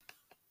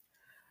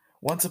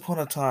Once upon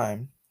a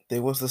time,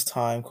 there was this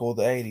time called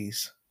the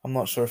 80s. I'm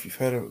not sure if you've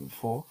heard of it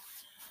before.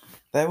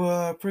 They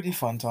were pretty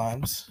fun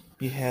times.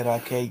 You had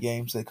arcade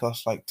games that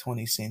cost like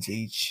 20 cents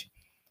each.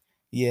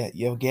 Yeah,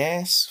 your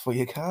gas for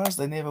your cars,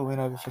 they never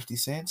went over 50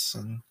 cents.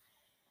 And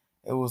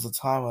it was the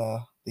time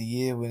of the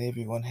year when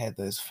everyone had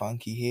those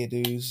funky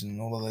hairdos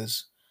and all of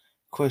those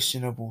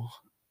questionable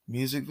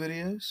music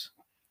videos.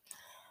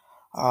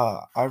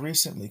 I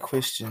recently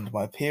questioned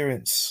my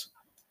parents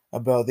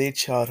about their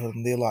childhood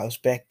and their lives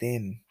back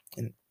then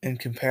in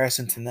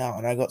comparison to now,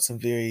 and I got some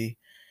very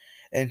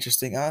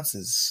interesting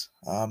answers.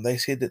 They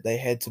said that they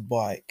had to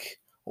bike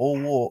or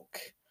walk.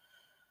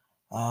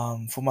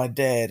 For my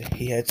dad,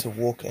 he had to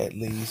walk at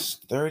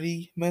least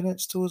 30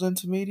 minutes to his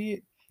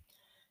intermediate.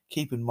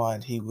 Keep in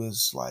mind, he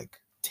was like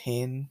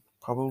 10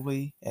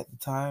 probably at the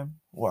time.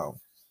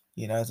 Well,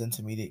 as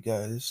intermediate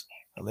goes,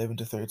 11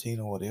 to 13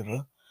 or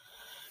whatever.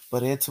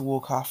 But he had to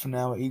walk half an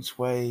hour each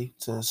way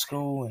to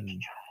school,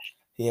 and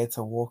he had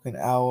to walk an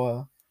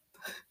hour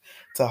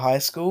to high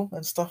school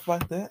and stuff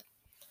like that.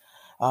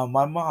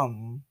 My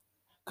mom,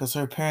 because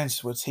her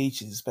parents were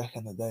teachers back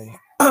in the day,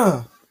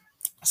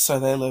 so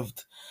they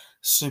lived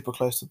super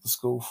close to the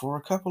school for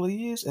a couple of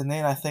years, and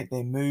then I think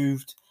they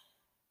moved.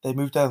 They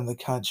moved out in the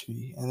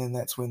country, and then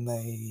that's when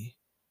they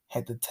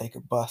had to take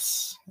a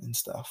bus and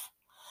stuff.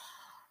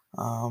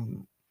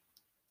 Um,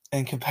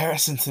 in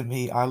comparison to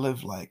me, I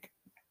live like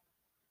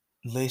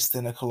less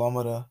than a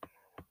kilometer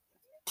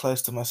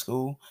close to my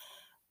school.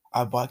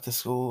 I bike to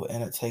school,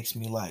 and it takes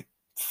me like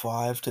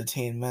 5 to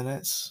 10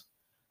 minutes.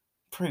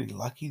 Pretty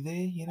lucky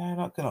there,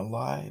 not gonna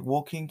lie.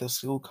 Walking to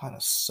school kind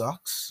of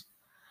sucks.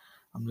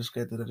 I'm just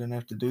glad that I didn't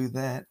have to do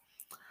that.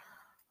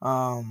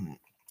 Um,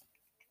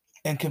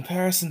 in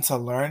comparison to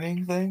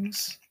learning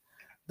things,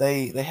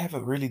 they have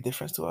it really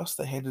different to us.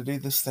 They had to do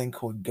this thing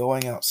called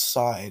going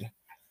outside,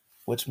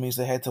 which means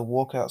they had to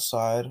walk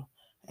outside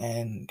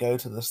and go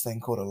to this thing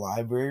called a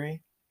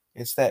library.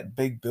 It's that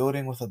big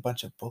building with a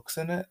bunch of books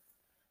in it.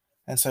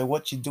 And so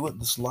what you do at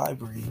this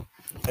library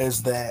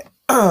is that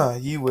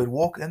you would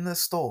walk in the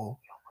store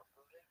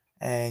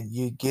and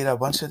you get a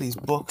bunch of these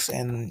books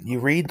and you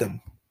read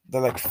them.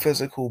 They're like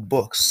physical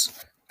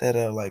books that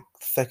are like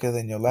thicker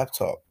than your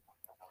laptop.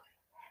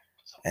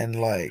 And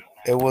like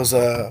it was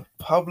a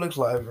public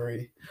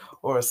library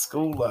or a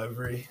school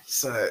library,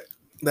 so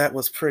that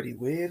was pretty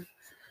weird.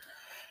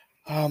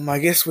 I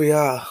guess we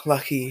are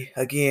lucky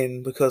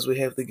again because we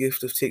have the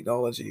gift of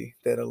technology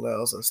that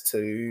allows us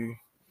to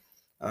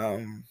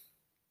um,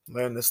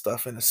 learn this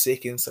stuff in a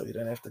second, so we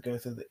don't have to go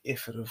through the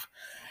effort of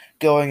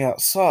going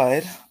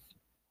outside.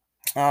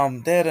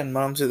 Dad and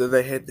Mum said that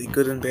they had the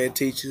good and bad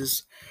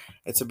teachers.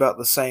 It's about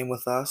the same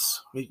with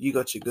us. You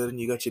got your good and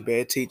you got your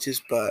bad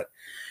teachers, but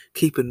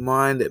keep in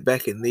mind that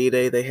back in their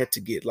day, they had to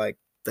get like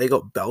they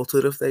got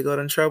belted if they got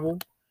in trouble.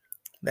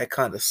 That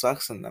kind of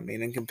sucks, and I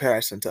mean, in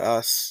comparison to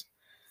us,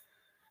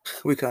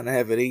 we kind of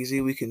have it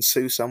easy. We can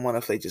sue someone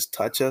if they just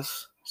touch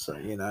us. So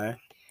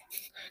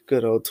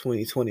good old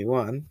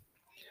 2021.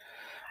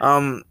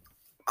 Um,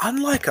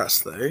 Unlike us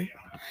though,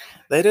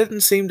 they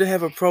didn't seem to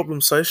have a problem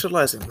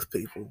socializing with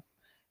people.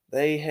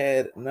 They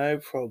had no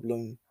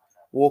problem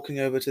walking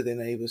over to their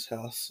neighbor's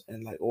house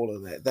and like all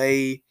of that.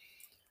 They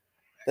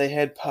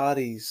had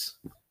parties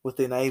with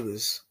their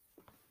neighbors.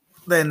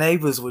 Their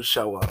neighbors would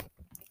show up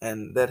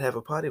and they'd have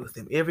a party with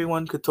them.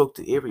 Everyone could talk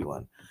to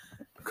everyone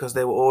because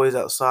they were always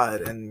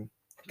outside and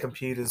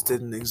computers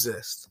didn't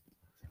exist.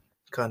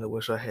 Kind of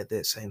wish I had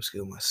that same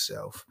skill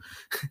myself.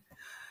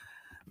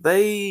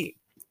 They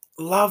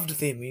loved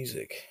their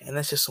music, and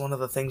that's just one of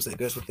the things that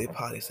goes with their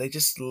parties. They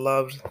just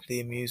loved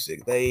their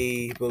music.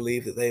 They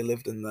believed that they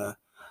lived in the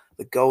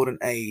golden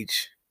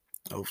age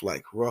of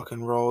like rock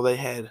and roll. They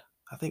had,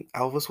 I think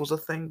Elvis was a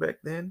thing back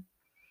then.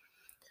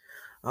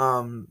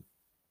 Um,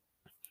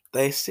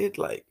 they said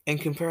like in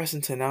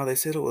comparison to now, they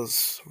said it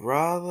was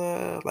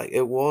rather like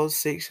it was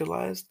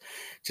sexualized,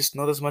 just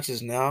not as much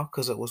as now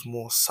because it was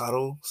more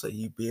subtle, so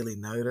you barely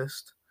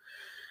noticed.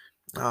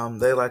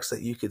 They liked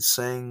that you could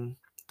sing,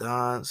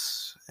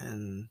 dance,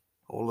 and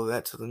all of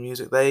that to the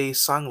music. They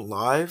sung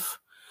live,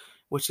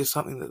 which is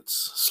something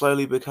that's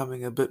slowly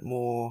becoming a bit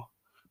more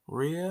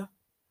rare,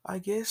 I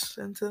guess,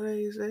 in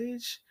today's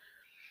age.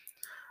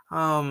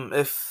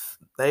 If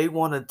they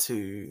wanted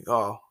to,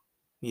 oh,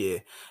 yeah,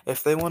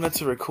 if they wanted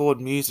to record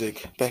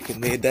music back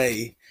in their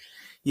day,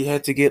 you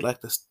had to get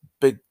like this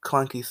big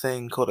clunky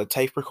thing called a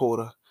tape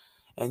recorder,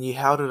 and you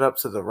held it up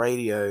to the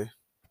radio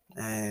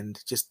and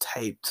just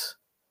taped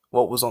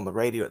what was on the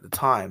radio at the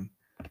time,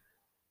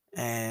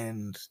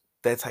 and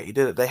that's how you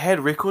did it. They had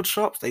record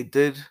shops. They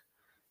did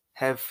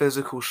have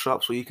physical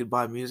shops where you could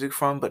buy music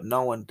from, but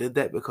no one did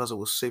that because it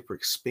was super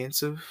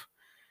expensive.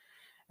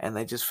 And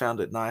they just found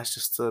it nice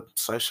just to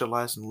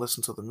socialize and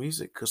listen to the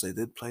music because they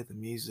did play the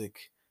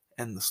music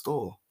in the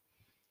store.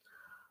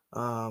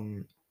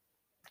 Um,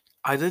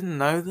 I didn't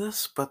know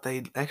this, but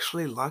they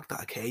actually liked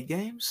arcade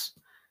games.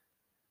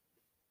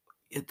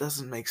 It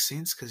doesn't make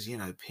sense because,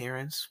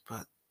 parents,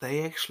 but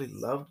they actually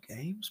loved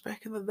games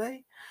back in the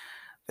day.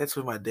 that's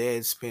where my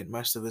dad spent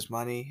most of his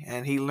money,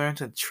 and he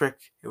learned a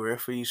trick where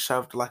if he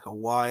shoved like a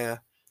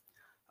wire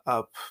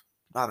up,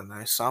 I don't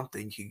know,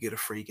 something, you could get a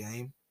free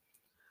game.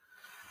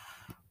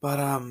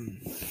 But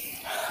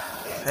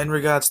in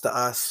regards to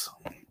us,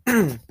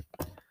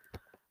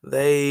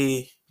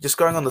 they just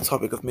going on the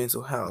topic of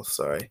mental health.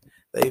 Sorry,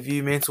 they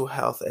view mental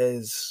health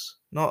as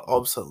not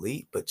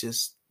obsolete, but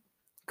just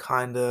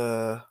kind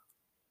of,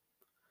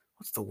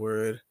 what's the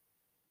word?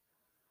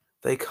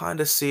 They kind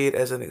of see it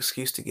as an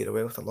excuse to get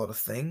away with a lot of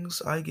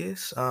things, I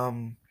guess.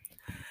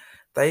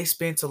 They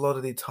spent a lot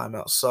of their time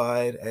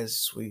outside,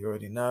 as we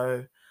already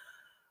know.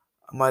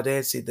 My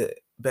dad said that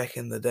back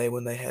in the day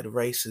when they had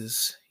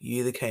races,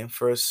 you either came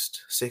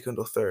first, second,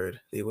 or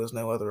third. There was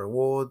no other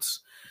awards,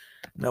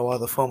 no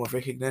other form of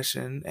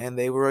recognition, and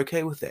they were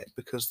okay with that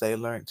because they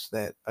learnt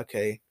that,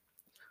 okay,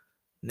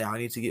 now I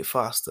need to get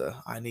faster.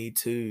 I need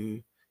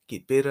to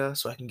get better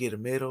so I can get a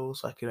medal,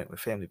 so I can make my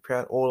family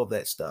proud, all of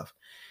that stuff.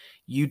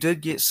 You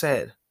did get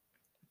sad.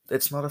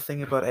 It's not a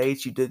thing about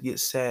age. You did get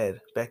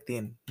sad back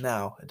then.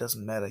 Now, it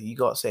doesn't matter. You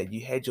got sad.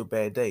 You had your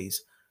bad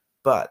days.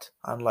 But,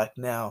 unlike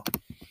now,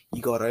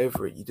 you got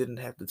over it. You didn't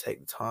have to take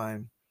the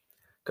time,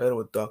 go to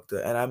a doctor.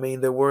 And I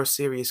mean, there were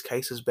serious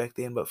cases back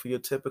then, but for your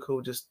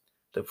typical just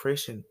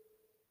depression,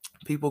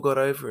 people got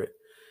over it.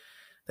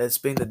 They'd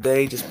spend the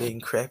day just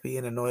being crappy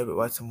and annoyed, but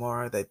by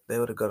tomorrow they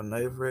would have gotten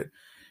over it,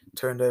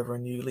 turned over a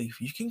new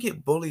leaf. You can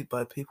get bullied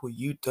by people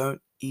you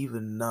don't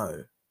even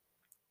know.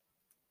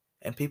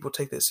 And people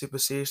take that super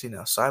seriously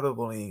now.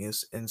 Cyberbullying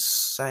is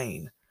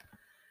insane.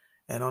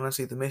 And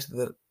honestly, the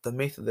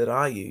method that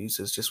I use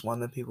is just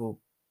one that people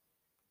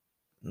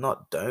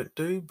not don't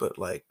do, but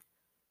like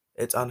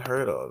it's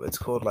unheard of. It's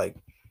called like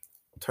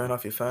turn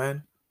off your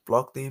phone,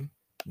 block them,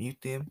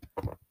 mute them,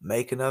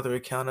 make another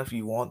account if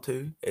you want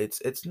to.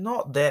 It's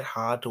not that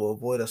hard to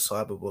avoid a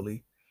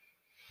cyberbully.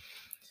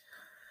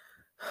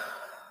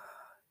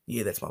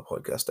 Yeah, that's my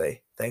podcast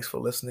day. Thanks for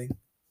listening.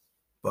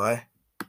 Bye.